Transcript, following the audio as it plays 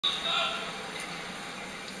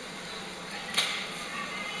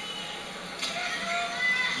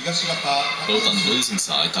Both on the losing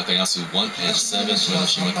side, Takayasu 1 and 7,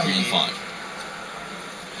 Toyonoshima 3 and 5.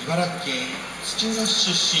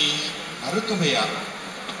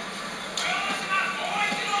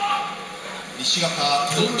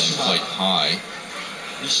 Built quite high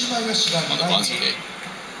on the Banzuke.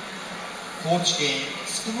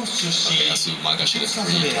 Takayasu Magashira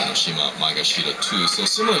 3, Toyonoshima Magashira 2. So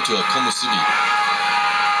similar to a Komusubi,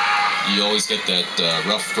 you always get that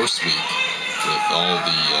rough first week with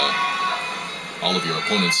all of your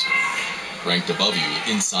opponents ranked above you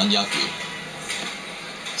in Sanyaku.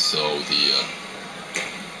 So the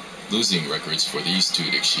losing records for these two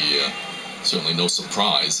Rikshi, certainly no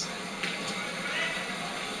surprise.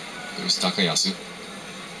 There's Takayasu.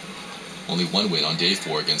 Only one win on day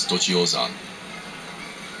 4 against Tochiozan.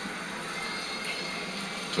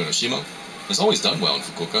 Toyonoshima has always done well in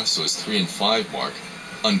Fukuoka, so his 3 and 5 mark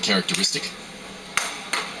uncharacteristic.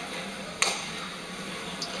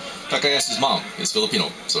 Takayasu's mom is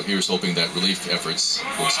Filipino, so here's hoping that relief efforts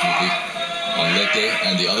go smoothly on Leyte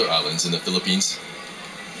and the other islands in the Philippines,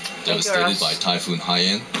 devastated by Typhoon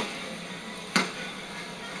Haiyan.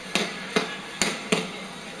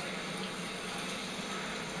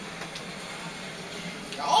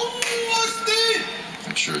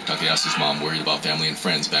 I'm sure Takayasu's mom worried about family and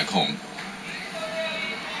friends back home.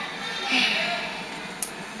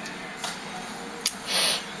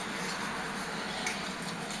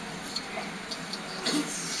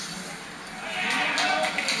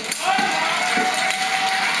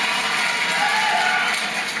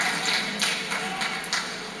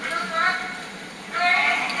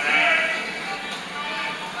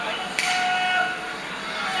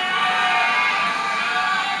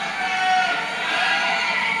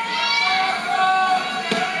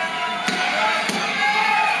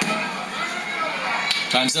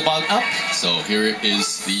 Time's about up, so here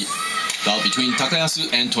is the bout between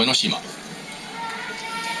Takayasu and Toyonoshima.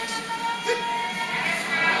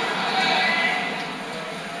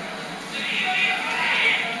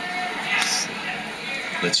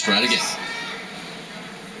 Let's try it again.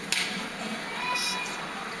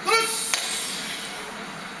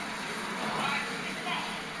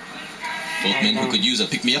 Both men who could use a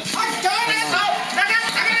pick-me-up.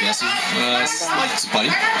 Takayasu, slight tsupari,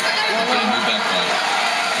 getting moved back by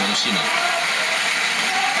Toyonoshima.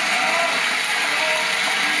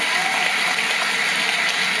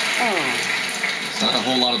 Not a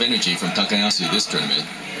whole lot of energy from Takayasu this tournament.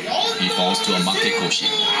 He falls to a makekoshi.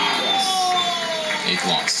 8th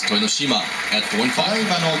loss. Toyonoshima at 4 and 5.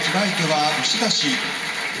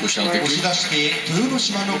 Push out victory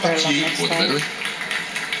for the veteran.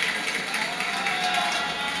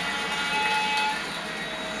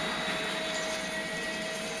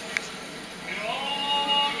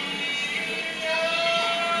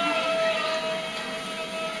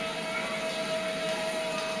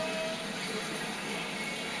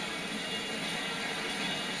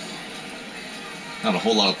 Not a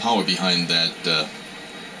whole lot of power behind that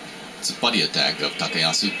tsupari attack of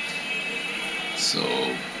Takayasu. So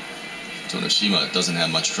Toyonoshima doesn't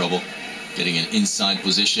have much trouble getting an inside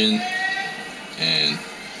position and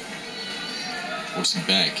forcing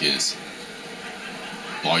back his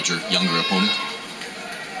larger, younger opponent.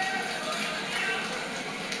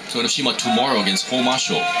 Toyonoshima tomorrow against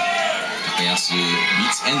Homasho. Takayasu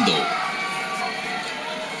meets Endo